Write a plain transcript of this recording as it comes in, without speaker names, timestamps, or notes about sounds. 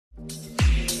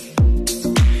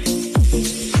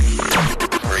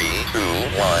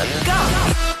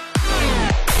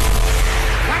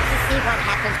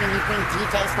when you bring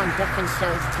DJs from different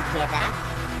shows together?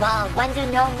 Well, wonder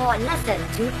no more. Listen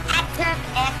to Active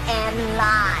FM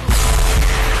Live.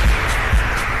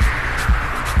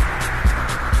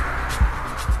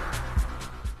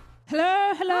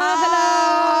 Hello, hello,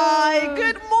 Hi, hello.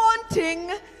 good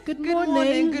morning. Good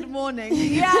morning. Good morning.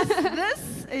 Yes,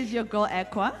 this is your girl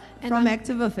Aqua And from I'm-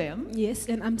 Active FM. Yes,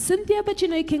 and I'm Cynthia, but you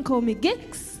know you can call me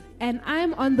Gix. And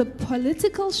I'm on the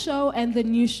political show and the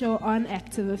news show on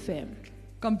Active FM.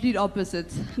 Complete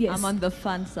opposite. Yes. I'm on the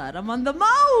fun side. I'm on the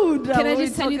mode. Can I We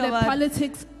just tell you talk that about-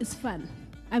 politics is fun?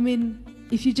 I mean,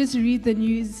 if you just read the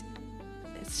news,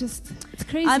 it's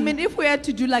crazy. I mean, if we had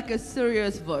to do like a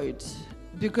serious vote,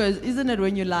 because isn't it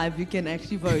when you're live you can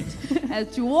actually vote as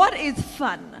to what is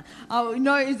fun?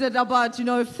 Is it about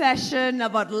fashion,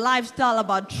 about lifestyle,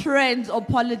 about trends, or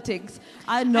politics?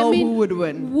 I know who would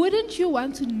win. Wouldn't you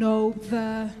want to know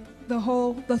the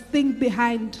thing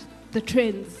behind the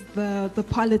trends, the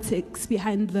politics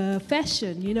behind the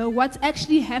fashion? You know, what's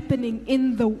actually happening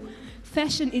in the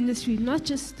fashion industry, not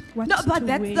just what No, but to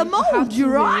that's wear, the how mode. to You're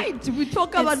wear right. We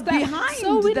talk and about stuff. behind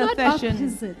so we're the not fashion.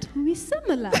 opposite. We're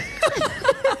similar.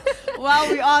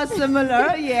 Well, we are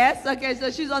similar, yes. Okay,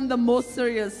 so she's on the more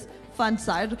serious fun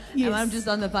side, Yes. and I'm just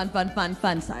on the fun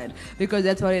side, because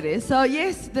that's what it is. So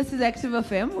yes, this is Active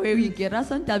FM, where you get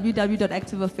us on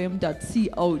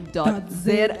www.activefm.co.za.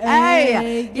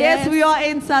 Yes, Yes. we are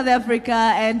in South Africa,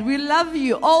 and we love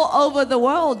you all over the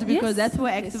world, because Yes. that's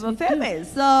where Active Yes, we FM do.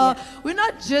 is. So we're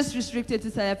not just restricted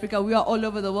to South Africa, we are all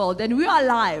over the world, and we are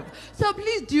live. So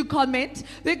please do comment,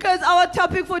 because our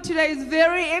topic for today is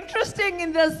very interesting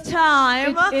in this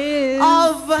time It is.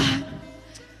 of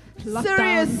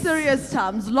Lockdowns. serious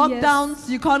times. Lockdowns,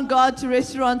 you can't go out to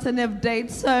restaurants and have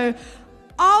dates. So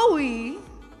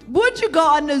would you go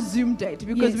on a Zoom date?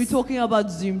 Because Yes. we're talking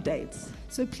about Zoom dates.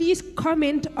 So please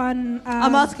comment on.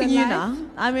 I'm asking the you live. now.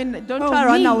 I mean, don't Oh, try to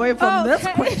run me? away from Oh, this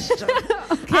okay. question.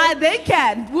 They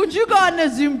can. Would you go on a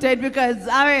Zoom date? Because,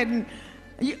 I mean,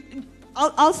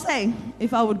 I'll say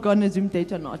if I would go on a Zoom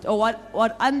date or not. Or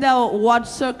what under what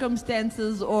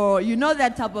circumstances, or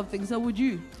that type of thing. So would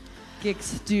you,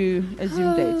 Gix, do a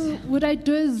Zoom date? Would I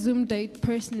do a Zoom date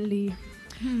personally?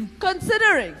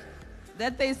 Considering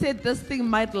that they said this thing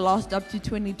might last up to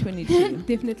 2022.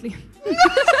 Definitely.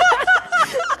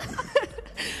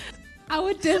 I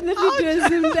would definitely do a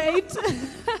Zoom date. So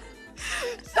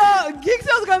Gix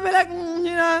was gonna be like,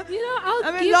 I'll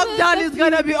I mean, give lockdown it a is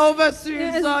gonna few- be over soon,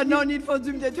 Yes. so no need for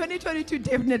Zoom date. 2022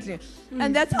 definitely,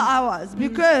 and that's how I was,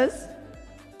 because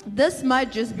this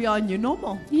might just be our new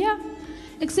normal. Yeah,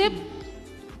 except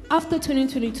after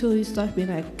 2022, you start being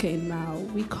like, okay, now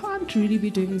we can't really be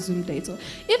doing Zoom dates. Or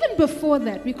even before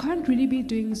that, we can't really be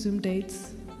doing Zoom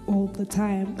dates all the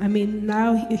time. I mean,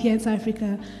 now here in South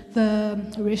Africa, the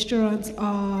restaurants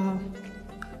are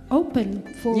open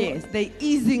for. Yes, they're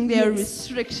easing their Yes.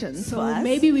 restrictions So for us.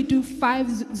 maybe we do 5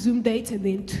 Zoom dates and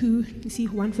then 2, you see,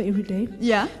 1 for every day.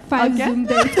 Yeah. 5 okay. Zoom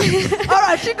dates. All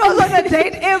right, she goes on a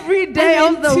date every day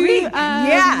And of then the 2, week.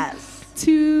 Yes.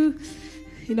 2,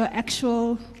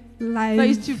 actual live.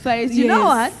 Face to face. You know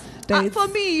what? Yes, dates. For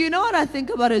me, you know what I think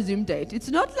about a Zoom date? It's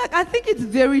not like, I think it's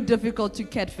very difficult to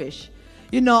catfish,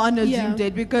 on a Yeah. Zoom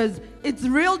date, because it's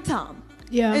real time.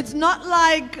 Yeah. It's not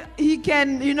like he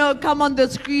can, come on the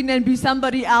screen and be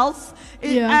somebody else.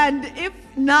 Yeah. And if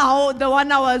now the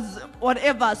one I was,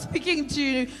 speaking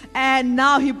to, and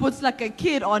now he puts like a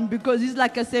kid on because he's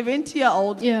like a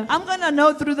 70-year-old, Yeah. I'm going to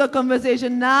know through the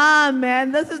conversation, nah,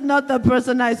 man, this is not the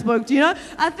person I spoke to,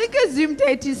 I think a Zoom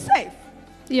date is safe.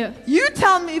 Yeah. You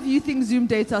tell me if you think Zoom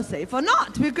dates are safe or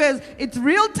not, because it's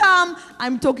real time.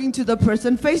 I'm talking to the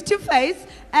person face to face,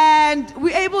 and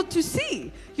we're able to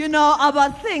see,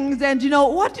 about things. And,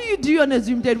 what do you do on a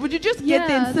Zoom date? Would you just get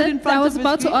there and sit in front I of was a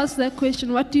about to screen? ask that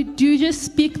question. What do you just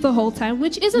speak the whole time,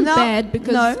 which isn't No, bad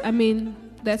because no. I mean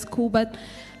that's cool. But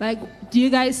like, do you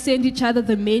guys send each other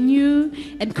the menu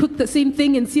and cook the same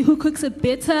thing and see who cooks it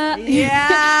better?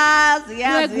 Yes,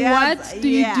 yes, Like, yes, what do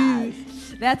you do? yes.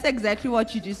 That's exactly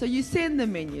what you do. So you send the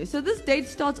menu. So this date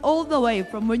starts all the way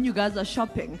from when you guys are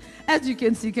shopping. As you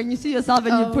can see, can you see yourself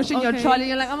and you're Oh, pushing your okay. trolley?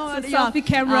 You're like, oh my So God, selfie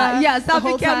camera yeah, the selfie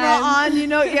whole camera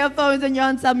time. on, earphones, and you're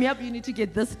on some, yep, you need to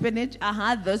get this spinach,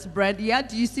 this bread, yeah,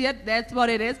 do you see it? That's what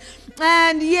it is.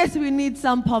 And yes, we need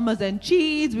some Parmesan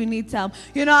cheese, we need some,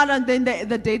 and then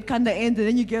the date kind of ends, and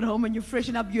then you get home and you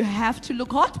freshen up. You have to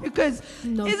look hot, because,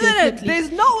 No, isn't definitely. it?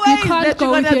 There's no way You can't that go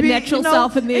you're with gonna your be, natural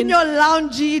self and in then- your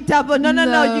loungy type of, no,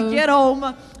 No. you get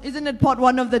home. Isn't it part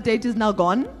 1 of the date is now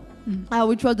gone,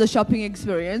 which was the shopping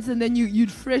experience, and then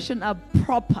you'd freshen up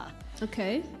proper.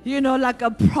 Okay. You know, like a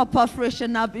proper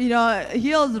freshen up. You know,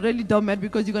 heels really don't matter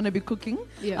because you're gonna be cooking.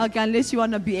 Yeah. Okay, unless you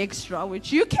wanna be extra,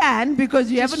 which you can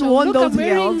because you Just haven't show, worn look, those I'm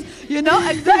wearing- heels. You know,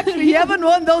 exactly. You haven't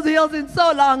worn those heels in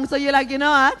so long, so you're like, you know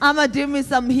what? I'ma do me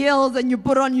some heels, and you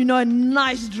put on, you know, a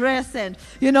nice dress, and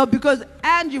you know, because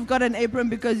and you've got an apron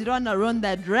because you don't wanna ruin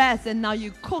that dress, and now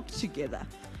you cook together.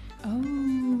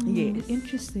 Oh, Yes.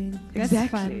 interesting. That's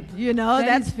Exactly. fun. You know,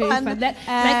 That is that's very fun. That, like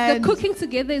And- the cooking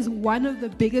together is one of the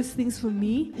biggest things for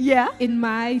me Yeah. in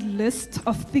my list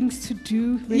of things to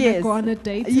do when I Yes. go on a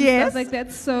date and Yes. stuff like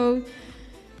that. So,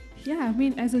 yeah, I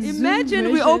mean, as a Zoom Imagine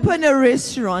we version- open a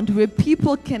restaurant where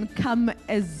people can come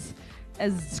as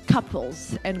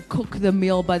couples and cook the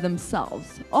meal by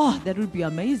themselves. Oh, that would be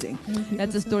amazing.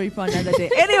 That's a story for another day.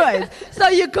 Anyways, so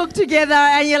you cook together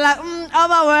and you're like, oh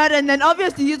my word, and then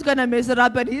obviously he's gonna mess it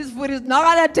up, and his food is not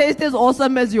gonna taste as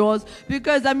awesome as yours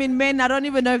because I mean, men, I don't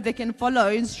even know if they can follow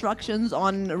instructions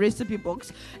on recipe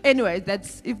books. Anyways,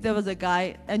 that's if there was a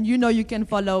guy and you know you can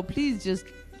follow, please just.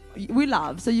 We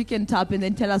love, so you can tap and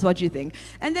then tell us what you think.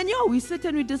 And then, we sit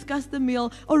and we discuss the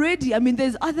meal already. I mean,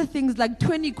 there's other things like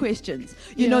 20 questions,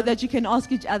 you know, Yeah. that you can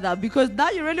ask each other because now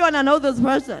you really want to know this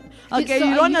person. Okay, So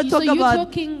you are don't want to talk so about. you're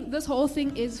talking, this whole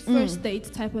thing is first date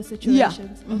type of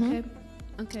situations. Mm-hmm. Okay.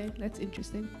 Okay, that's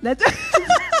interesting.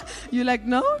 You're like,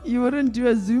 no, you wouldn't do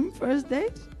a Zoom first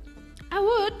date? I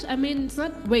would. I mean, it's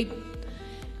not. Wait.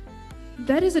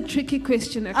 That is a tricky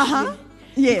question, actually.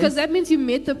 Yes. Because that means you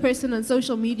met the person on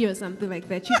social media or something like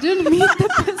that. You didn't meet the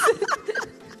person.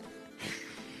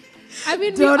 I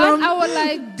mean, we Dum-dum. on our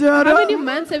like. Dum-dum. How many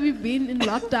months have we been in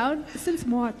lockdown? Since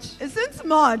March. Since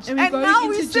March. And And, we're going now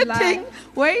we're into sitting, July.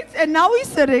 wait, and now we're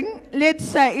sitting, let's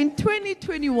say in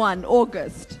 2021,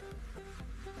 August.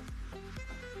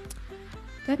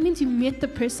 That means you met the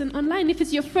person online. If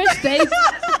it's your first date,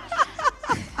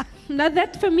 now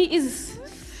that for me is,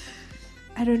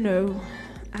 I don't know.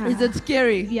 Is it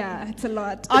scary? Yeah, it's a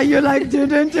lot. Are you like, dun,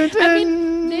 dun, dun, dun? I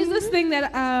mean, there's this thing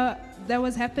that that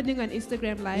was happening on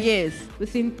Instagram Live. Yes.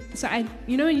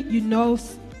 You know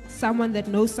someone that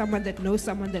knows someone that knows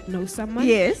someone that knows someone.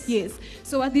 Yes. Yes.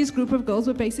 So what these group of girls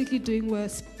were basically doing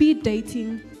was speed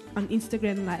dating on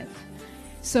Instagram Live.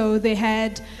 So they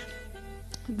had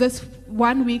this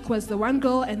 1 week was the one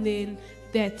girl, and then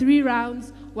there are 3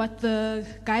 rounds. What the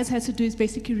guys had to do is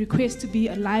basically request to be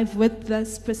alive with the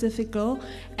specific girl,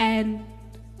 and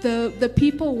the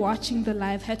people watching the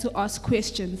live had to ask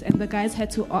questions, and the guys had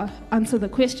to answer the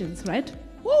questions, right?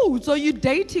 Oh, so you're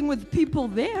dating with people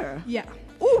there? Yeah.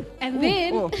 Ooh. And Ooh,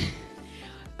 then,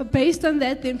 ooh. based on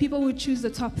that, then people would choose the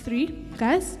top 3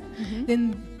 guys. Mm-hmm.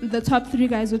 Then the top 3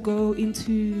 guys would go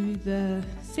into the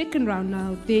second round.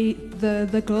 Now,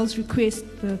 the girls request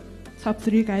the top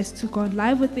 3 guys to go on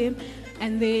live with them,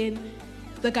 and then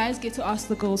the guys get to ask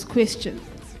the girls questions.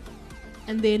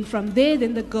 And then from there,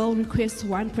 then the girl requests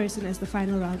one person as the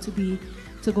final round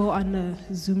to go on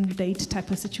a Zoom date type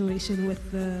of situation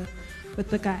with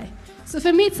the guy. So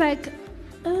for me, it's like,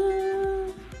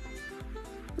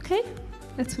 okay,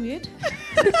 that's weird.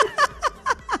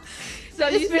 So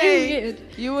It's you very say weird.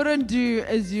 you wouldn't do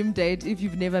a Zoom date if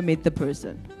you've never met the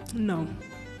person? No,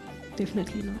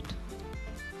 definitely not.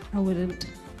 I wouldn't.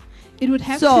 It would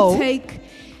have So- to take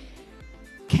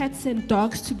cats and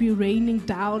dogs to be raining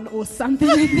down or something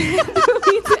like that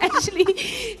for me to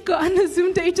actually go on a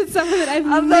Zoom date with someone that I've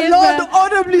And never... the Lord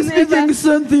audibly never- speaking,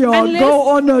 Cynthia, Unless- go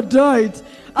on a date.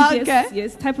 Okay.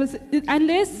 Yes, type of...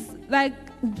 Unless, like,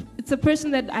 it's a person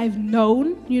that I've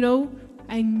known, you know,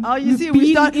 Oh, you you've see,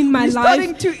 been in my we're life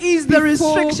starting to ease the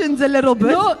before- restrictions a little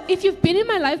bit. No, if you've been in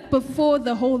my life before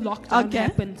the whole lockdown Okay.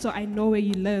 happened, so I know where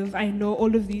you live, I know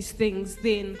all of these things,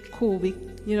 then cool.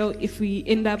 If we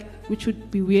end up, which would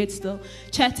be weird still,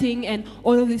 chatting and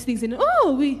all of these things, and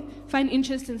we find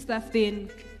interest in stuff, then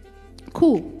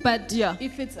cool. But Yeah.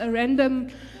 if it's a random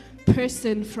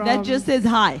person from... That just says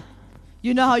hi.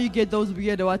 You know how you get those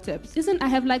weird WhatsApps? I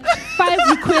have like 5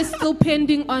 requests still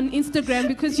pending on Instagram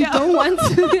because you Yeah. don't want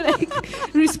to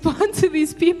respond to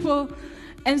these people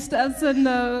and stuff. So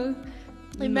no.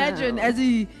 Imagine No. as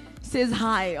he says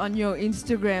hi on your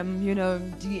Instagram,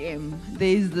 DM,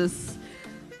 there's this,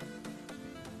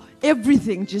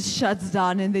 everything just shuts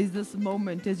down, and there's this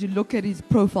moment as you look at his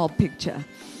profile picture.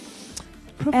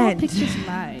 Profile And- pictures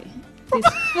lie. There's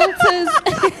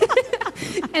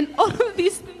filters and all of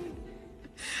these things.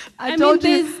 I I told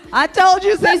mean, you,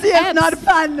 there's Cynthia is apps. not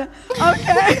fun.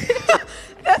 Okay.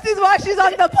 This is why she's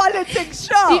on the politics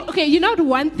show. Okay, you know what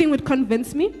one thing would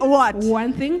convince me? What?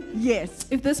 One thing? Yes.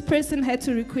 If this person had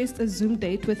to request a Zoom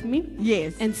date with me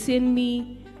Yes. and send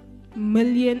me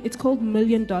it's called $1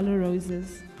 million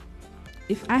roses.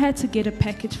 if I had to get a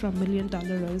package from $1 Million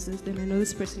Roses, then I know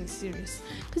this person is serious.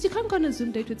 Because you can't go on a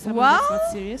Zoom date with someone that's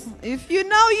not serious. If you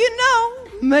know, you know.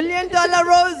 $1 Million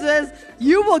Roses,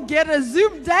 you will get a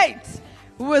Zoom date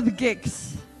with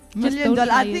gigs. $1 million.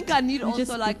 I think I need I'm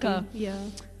just also like a.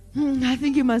 thinking, I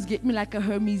think you must get me like a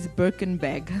Hermes Birkin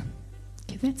bag.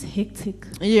 Okay, that's hectic.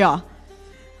 Yeah.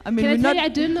 I mean, Can I we're tell not. you, I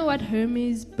didn't know what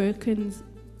Hermes Birkins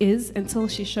is until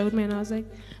she showed me, and I was like,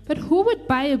 but who would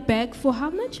buy a bag for how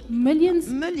much? Millions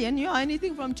Million, yeah,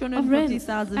 anything from of rand.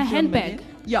 250,000 A to handbag.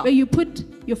 million. Yeah. Where you put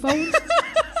your phone,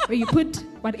 where you put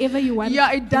whatever you want.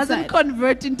 Yeah, it doesn't inside.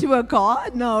 convert into a car.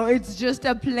 No, it's just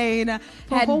a plain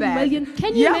For a whole handbag. million.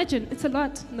 Can you Yeah. imagine? It's a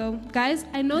lot. No, guys,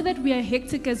 I know that we are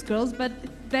hectic as girls, but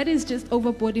that is just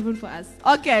overboard even for us.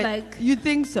 Okay, Like- you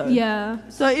think so? Yeah.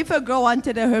 So if a girl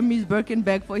wanted a Hermes Birkin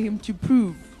bag for him to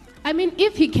prove. I mean,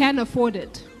 if he can afford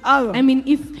it. Oh, I mean,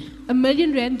 if $1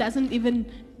 million doesn't even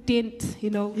dent,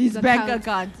 his bank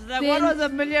account. Like, what then-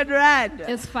 was $1 million?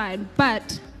 it's fine.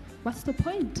 But what's the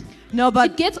point? No, It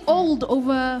but gets old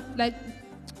over like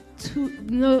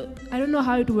I don't know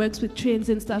how it works with trends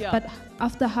and stuff, Yeah. but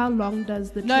after how long does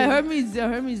the no, trend?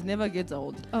 Hermes never gets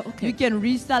old. Oh, okay. You can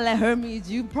resell a Hermes.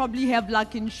 You probably have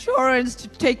like insurance to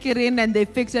take it in, and they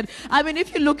fix it. I mean,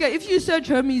 if you search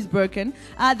Hermes Birkin,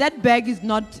 that bag is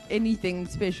not anything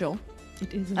special.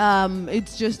 It isn't.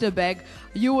 It's just a bag.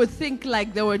 You would think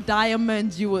like there were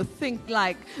diamonds. You would think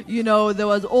like, there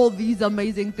was all these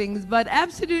amazing things, but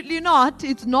absolutely not.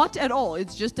 It's not at all.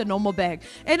 It's just a normal bag.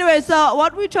 Anyway, so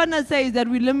what we're trying to say is that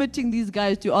we're limiting these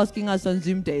guys to asking us on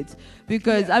Zoom dates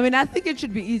because, I think it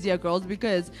should be easier, girls,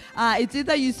 because it's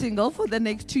either you're single for the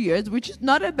next 2 years, which is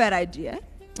not a bad idea.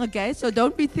 Okay, so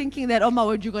don't be thinking that, oh my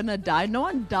word, you're going to die. No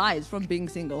one dies from being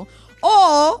single.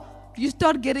 Or you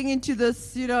start getting into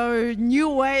this, new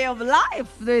way of life.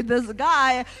 This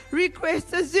guy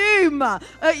requests a Zoom.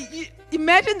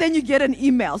 Imagine then you get an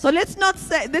email. So let's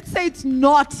say it's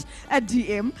not a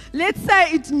DM. Let's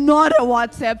say it's not a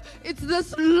WhatsApp. It's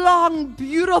this long,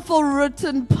 beautiful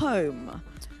written poem.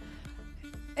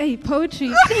 Hey,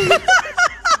 poetry.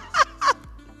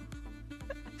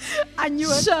 I knew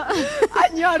it. Sure. I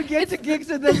knew I'd get to gigs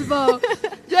with this poem.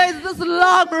 There's this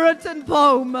long written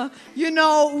poem,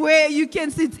 where you can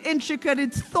see it's intricate,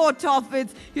 it's thought of,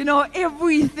 it's,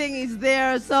 everything is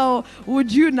there. So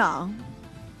would you now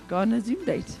go on a Zoom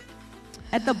date?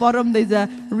 At the bottom, there's a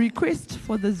request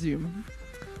for the Zoom.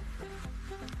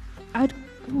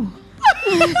 Ooh.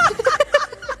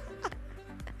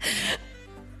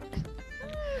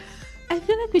 I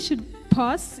feel like we should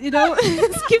pause, skip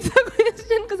the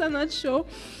question because I'm not sure.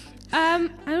 I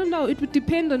don't know. It would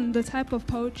depend on the type of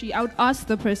poetry. I would ask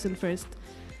the person first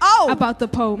about the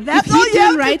poem. That's if all he you have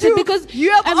didn't write to do. it because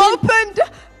You have opened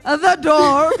the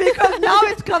door because now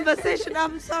it's conversation.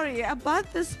 I'm sorry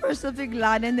about this specific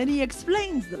line, and then he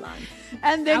explains the line,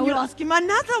 and then you ask him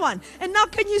another one, and now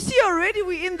can you see already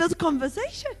we're in this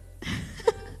conversation?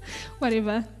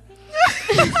 whatever.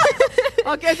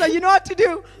 Okay, so you know what to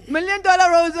do. $1 Million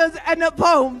Roses and a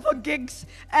poem for gigs,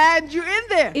 and you're in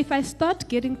there. If I start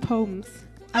getting poems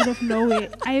out of nowhere,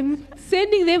 I'm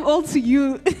sending them all to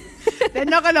you. They're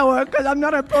not gonna work because I'm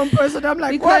not a poem person. I'm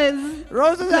like, Because- what?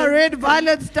 Roses are red,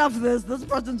 violet stuff. This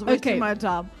person's wasting Okay. my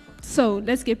time. So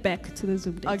let's get back to the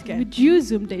Zoom date. Okay. Would you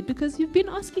Zoom date? Because you've been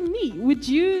asking me. Would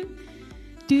you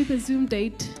do the Zoom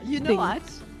date? You know thing? what?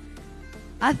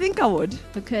 I think I would.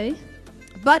 Okay.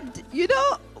 But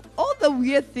all the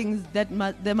weird things that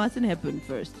mustn't happen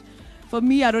first. For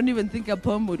me, I don't even think a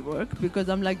poem would work because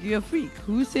I'm like, you're a freak.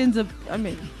 Who sends no,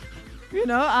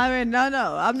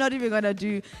 I'm not even gonna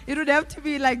do. It would have to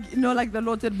be like, like the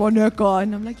Lord said, Boneka,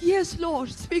 and I'm like, yes, Lord,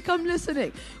 speak, I'm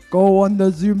listening. Go on the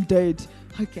Zoom date.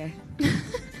 Okay.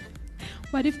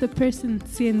 What if the person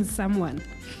sends someone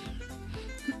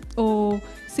or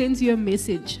sends you a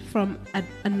message from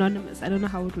Anonymous? I don't know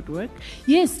how it would work.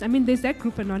 Yes, there's that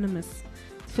group Anonymous.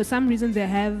 For some reason, they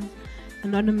have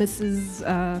Anonymous's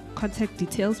contact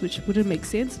details, which wouldn't make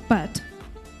sense, but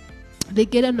they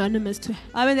get Anonymous to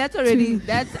That's already,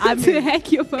 to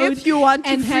hack your phone. if you want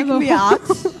to and freak have a me whole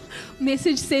out,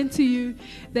 message sent to you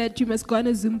that you must go on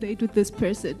a Zoom date with this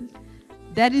person.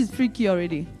 that is freaky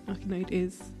already. Okay, no, it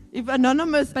is. If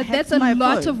Anonymous But hacks that's a my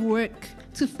lot phone, of work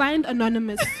to find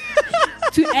Anonymous,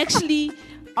 to actually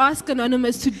ask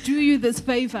Anonymous to do you this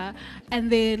favor, and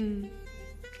then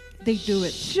they do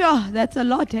it. Sure, that's a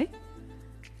lot, eh?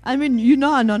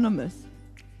 Anonymous.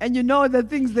 And you know the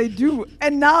things they do.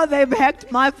 And now they've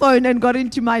hacked my phone and got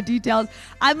into my details.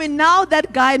 Now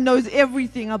that guy knows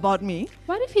everything about me.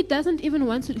 What if he doesn't even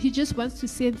want to, he just wants to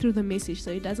send through the message,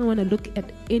 so he doesn't want to look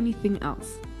at anything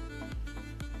else?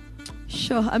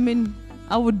 Sure,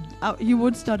 he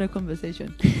would start a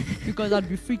conversation because I'd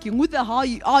be freaking, who the hell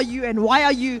are you and why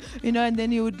are you, and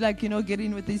then he would like, get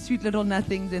in with these sweet little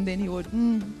nothings, and then he would,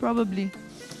 probably.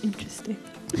 Interesting.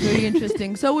 Very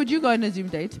interesting. So would you go on a Zoom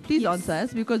date? Please Yes. answer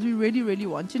us because we really, really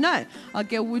want to know.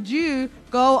 Okay, would you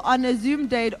go on a Zoom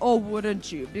date or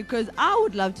wouldn't you? Because I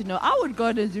would love to know. I would go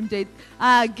on a Zoom date.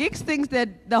 Gigs thinks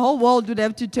that the whole world would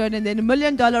have to turn and then $1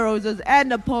 million roses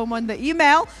and a poem on the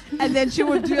email, and then she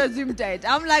would do a Zoom date.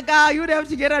 I'm like, you would have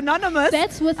to get anonymous.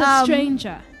 That's with a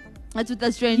stranger. That's with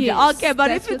a stranger. Yes, Okay, but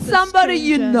that's if it's with a somebody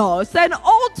you stranger. know, say an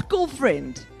old school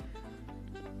friend.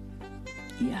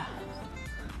 Yeah.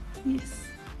 Yes.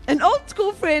 An old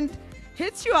school friend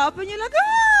hits you up and you're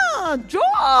like,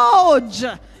 George.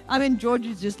 I mean, George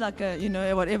is just like a,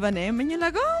 whatever name. And you're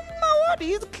like, oh my word,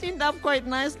 he's cleaned up quite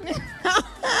nicely.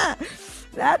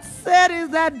 That's it, is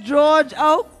that George?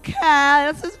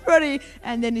 Okay, this is pretty.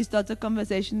 And then he starts a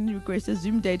conversation and requests a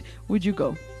Zoom date. Would you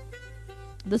go?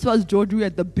 This was George, who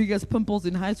had the biggest pimples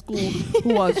in high school, who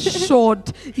was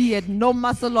short. He had no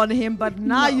muscle on him, but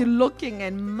now you're looking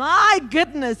and my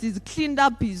goodness, he's cleaned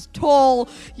up, he's tall,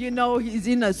 he's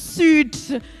in a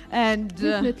suit and...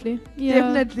 Definitely.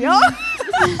 Yeah. Definitely.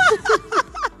 Oh.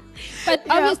 But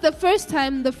obviously,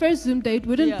 the first Zoom date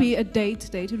wouldn't Yeah. be a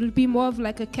date. It would be more of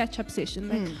like a catch-up session.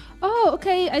 Like, oh,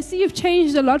 okay, I see you've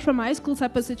changed a lot from high school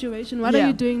type of situation. What are Yeah.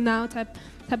 you doing now type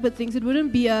of things. It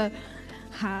wouldn't be a,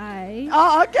 hi,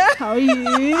 Oh, okay. how are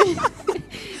you?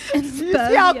 And You stuff,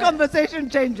 see how yeah. conversation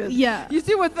changes. Yeah. You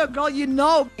see with the girl,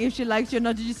 if she likes you or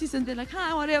not. Did you see something like,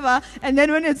 hi, whatever? And then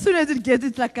as soon as it gets,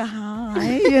 it's like a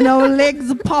hi,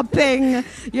 legs popping,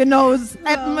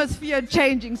 atmosphere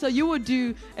changing. So you would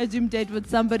do a Zoom date with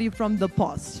somebody from the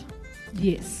past.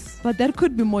 Yes. But that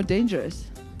could be more dangerous.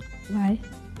 Why?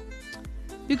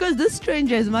 Because this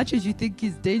stranger, as much as you think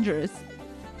he's dangerous,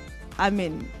 I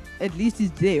mean, at least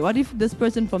he's there. What if this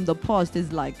person from the past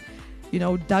is like,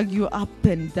 dug you up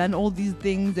and done all these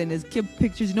things and has kept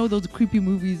pictures, those creepy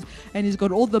movies, and he's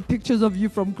got all the pictures of you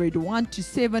from grade 1 to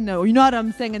 7, or you know what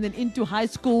I'm saying, and then into high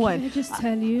school. Can I And just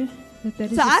tell you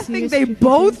that is so a I think serious they creepy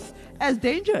both as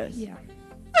dangerous. thing?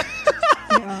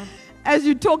 Yeah. Yeah. As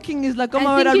you're talking, is like, oh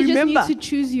my I god, I think you remember. just need to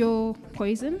choose your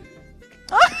poison.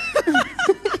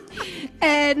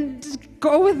 And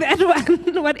go with that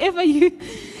one. Whatever So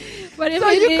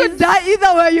it you could is. die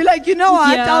either way. You're like,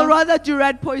 what? Yeah. I'd rather do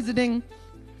rat poisoning.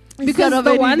 Because instead of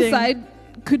the one anything. side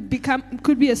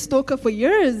could be a stalker for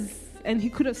years, and he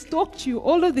could have stalked you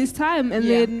all of this time, and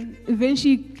Yeah. then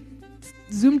eventually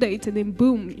Zoom date, and then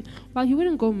boom. Well, he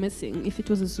wouldn't go missing if it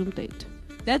was a Zoom date.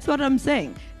 That's what I'm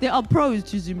saying. There are pros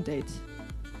to Zoom dates.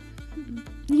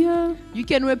 Yeah. You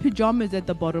can wear pajamas at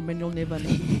the bottom and you'll never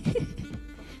know.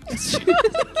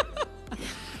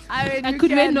 I mean, I you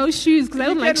could wear can- no shoes because I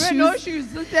don't you like can shoes. wear no shoes.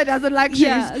 Sister doesn't like shoes.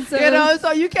 Yeah,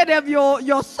 So you can have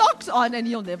your socks on and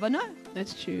you'll never know.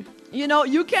 That's true.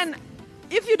 You can,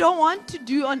 if you don't want to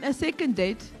do on a second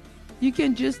date, you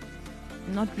can just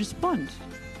not respond.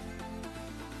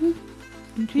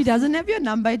 He doesn't have your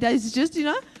number. It's just,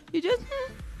 you just.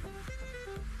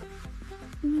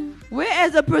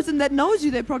 Whereas a person that knows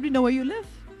you, they probably know where you live.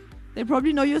 They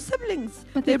probably know your siblings.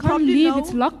 But they can't probably leave. know.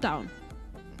 It's lockdown.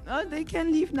 Oh, they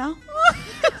can leave now.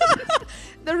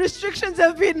 The restrictions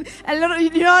have been a little, you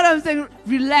know what I'm saying,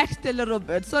 relaxed a little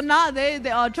bit. So now they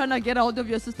are trying to get a hold of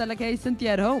your sister, like, hey,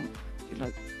 Cynthia at home. You're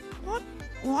like, what?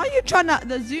 Why are you trying to,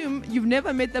 the Zoom, you've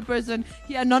never met the person,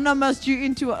 he anonymous you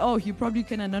into, you probably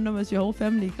can anonymous your whole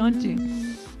family, can't you?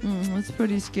 It's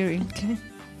pretty scary. Okay.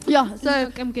 Yeah, so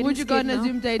Look, I'm getting would you go on scared a now.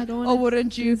 Zoom date I don't or wanna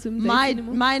wouldn't do you? Zoom dates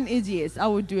anymore. Mine is yes, I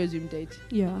would do a Zoom date.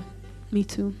 Yeah. Me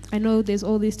too. I know there's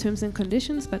all these terms and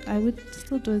conditions, but I would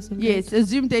still do a Zoom Yes, date. a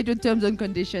Zoom date with terms and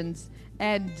conditions.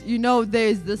 And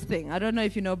there's this thing. I don't know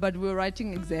if you know, but we were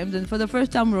writing exams, and for the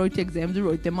first time we wrote exams, we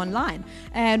wrote them online.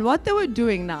 And what they were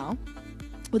doing now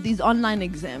with these online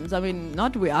exams, I mean,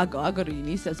 not where I go to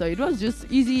UNISA, so it was just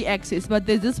easy access. But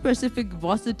there's this specific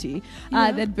varsity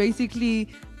Yeah. that basically,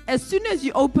 as soon as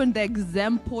you open the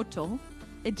exam portal,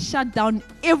 it shut down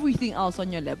everything else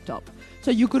on your laptop. So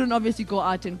you couldn't obviously go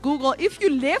out and Google. If you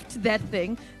left that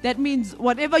thing, that means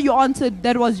whatever you answered,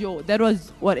 that was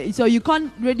what. So you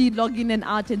can't really log in and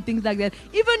out and things like that.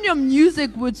 Even your music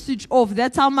would switch off.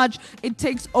 That's how much it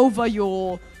takes over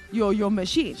your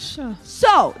machine. Sure.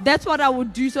 So that's what I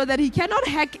would do, so that he cannot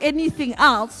hack anything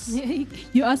else.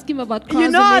 You ask him about cars, You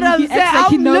know and what then I'm he saying? acts like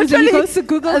he I'm knows, and he literally- goes to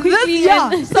Google this- quickly.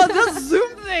 yeah. and- So this Zoom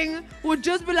thing would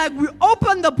just be like, we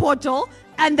open the portal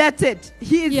and that's it.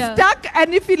 He is Yeah. stuck,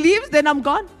 and if he leaves, then I'm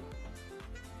gone.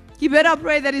 He better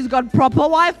pray that he's got proper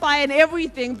Wi-Fi and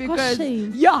everything, because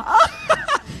shame. yeah,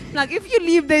 like if you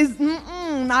leave, there's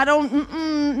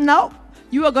no.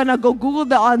 you are gonna go Google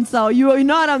the answer. You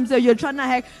know what I'm saying? You're trying to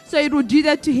hack. So it would do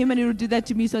that to him and it would do that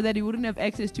to me so that he wouldn't have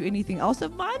access to anything else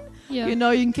of mine. Yeah. You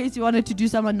know, in case you wanted to do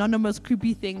some anonymous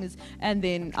creepy things, and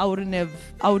then I would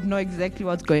know exactly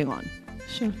what's going on.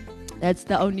 Sure. That's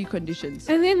the only conditions.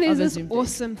 And then there's of a this Zoom date.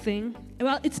 awesome thing.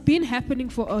 Well, it's been happening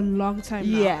for a long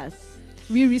time now. Yes.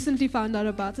 We recently found out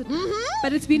about it. Mm-hmm.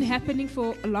 But it's been happening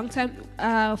for a long time,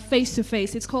 face to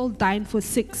face. It's called Dine for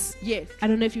Six. Yes. I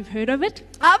don't know if you've heard of it.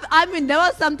 I mean, that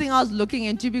was something I was looking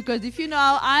into because if you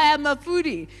know, I am a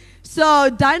foodie. So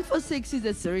Dine for Six is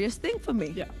a serious thing for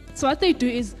me. Yeah. So what they do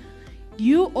is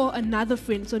you or another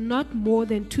friend, so not more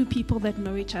than 2 people that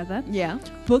know each other, Yeah.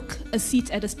 book a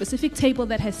seat at a specific table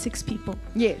that has 6 people.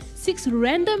 Yes. 6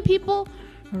 random people,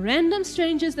 random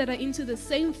strangers that are into the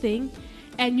same thing.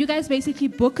 And you guys basically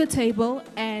book a table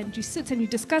and you sit and you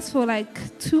discuss for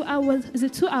like 2 hours. Is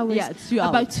it 2 hours? Yeah, it's 2 hours.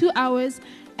 About 2 hours.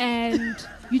 And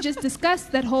you just discuss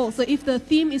that whole. So if the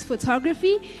theme is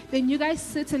photography, then you guys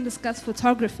sit and discuss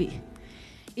photography.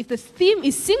 If the theme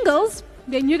is singles,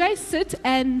 then you guys sit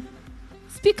and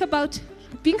speak about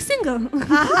being single.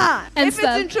 Aha. And If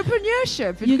stuff. it's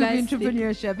entrepreneurship, it You could guys be think-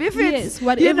 entrepreneurship. If Yes, it's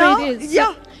whatever you know, it is.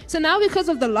 Yeah. So now because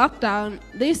of the lockdown,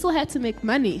 they still had to make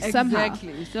money somehow.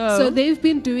 Exactly. So they've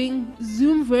been doing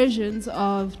Zoom versions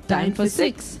of Dine for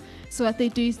Six. So what they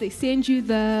do is they send you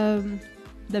the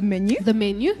menu.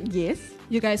 menu. Yes.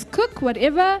 You guys cook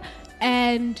whatever,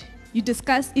 and you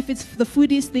discuss. If it's the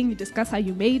foodies thing, you discuss how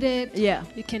you made it. Yeah.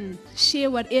 You can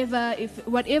share whatever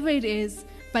it is,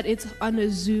 but it's on a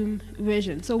Zoom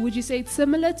version. So would you say it's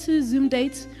similar to Zoom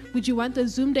dates? Would you want a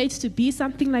Zoom date to be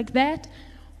something like that?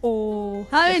 Or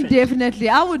I mean, different? definitely,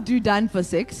 I would do Dine for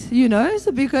Six, you know,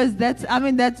 so because that's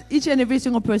each and every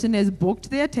single person has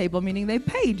booked their table, meaning they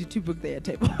paid to book their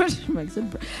table, which makes it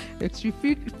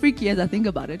extremely freaky as I think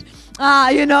about it.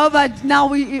 You know, but now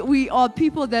we are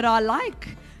people that are like,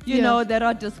 you Yeah. know, that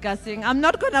are discussing. I'm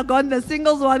not going to go on the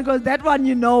singles one because that one,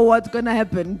 you know what's going to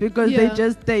happen because Yeah.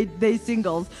 they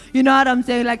singles. You know what I'm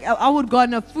saying? Like, I would go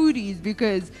on a foodies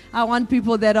because I want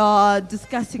people that are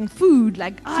discussing food.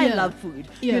 Like, I Yeah. love food.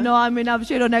 Yeah. You know, I mean, I've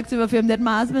shared on Active FM that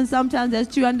my husband sometimes has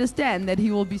to understand that he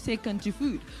will be second to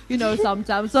food, you know,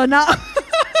 sometimes. So now,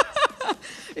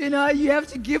 you know, you have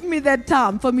to give me that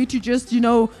time for me to just, you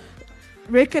know,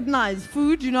 recognize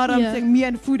food. You know what I'm Yeah. saying? Me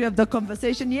and food have the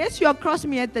conversation. Yes, you across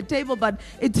me at the table, but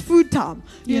it's food time,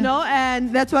 you Yeah. know,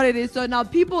 and that's what it is. So now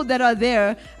people that are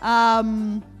there,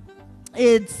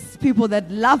 it's people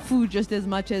that love food just as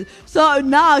much as. So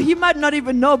now he might not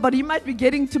even know, but he might be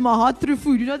getting to my heart through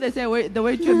food. You know, they say the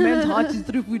way to a man's heart is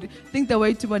through food. I think the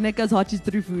way to Moneka's heart is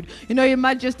through food. You know, you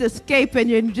might just escape and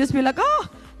you just be like, oh,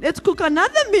 let's cook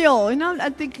another meal. You know,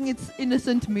 I'm thinking it's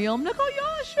innocent meal. I'm like, oh,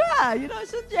 yeah, sure. You know,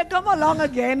 Cynthia, come along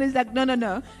again. It's like,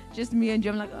 no. Just me and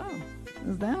you. I'm like, oh,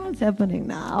 is that what's happening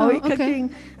now? Are Oh, we okay.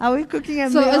 cooking? Are we cooking a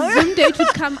So meal? a Zoom date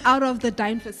would come out of the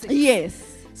Dine for Six. Yes.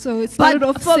 So it started But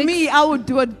off for 6. me, I would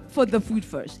do it for the food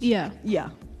first. Yeah. Yeah.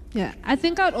 Yeah. I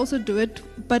think I would also do it,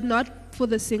 but not for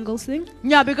the singles thing.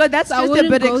 Yeah, because that's So I just a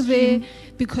wouldn't bit go extreme. there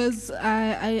because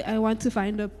I want to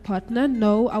find a partner.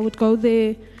 No, I would go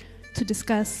there to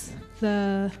discuss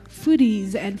the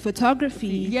foodies and photography.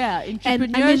 Yeah, And I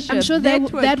mean, entrepreneurship. I'm sure that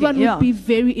one networking, would yeah. be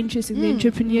very interesting, the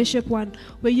entrepreneurship one,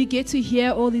 where you get to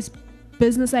hear all these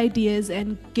business ideas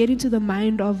and get into the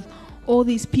mind of all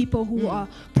these people who are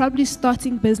probably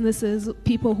starting businesses,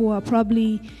 people who are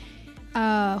probably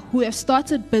who have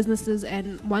started businesses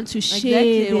and want to share.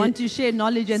 Exactly. their- Want to share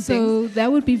knowledge and things. so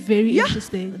that would be very Yeah.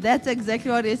 interesting. That's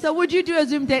exactly what it is. So would you do a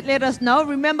Zoom date? Let us know.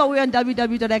 Remember, we're on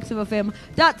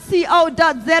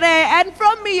www.activefm.co.za. And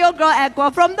from me, your girl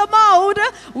Aqua, from the mode,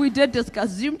 we did discuss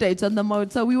Zoom dates on the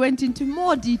mode. So we went into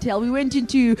more detail. We went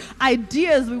into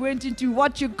ideas. We went into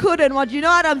what you could and what, you know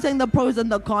what I'm saying, the pros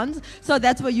and the cons. So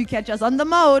that's where you catch us on the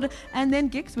mode. And then,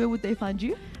 Gix, where would they find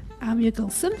you? I'm your girl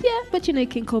Cynthia, but you know you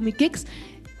can call me Gix.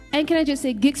 And can I just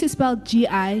say Gix is spelled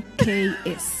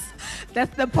Gikes?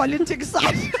 That's the politics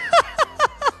side.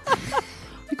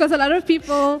 Because a lot of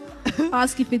people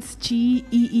ask if it's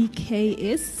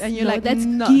Geeks. And you're No, like, that's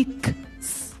no.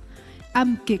 Geeks.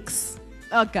 I'm Gix.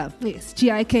 Okay. Yes,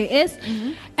 Gikes.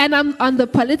 And I'm on the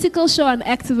political show on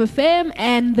Active FM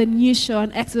and the news show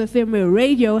on Active FM where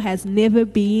radio has never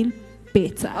been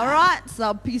better. All right.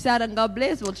 So peace out and God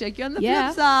bless. We'll check you on the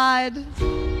Yeah. flip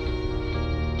side.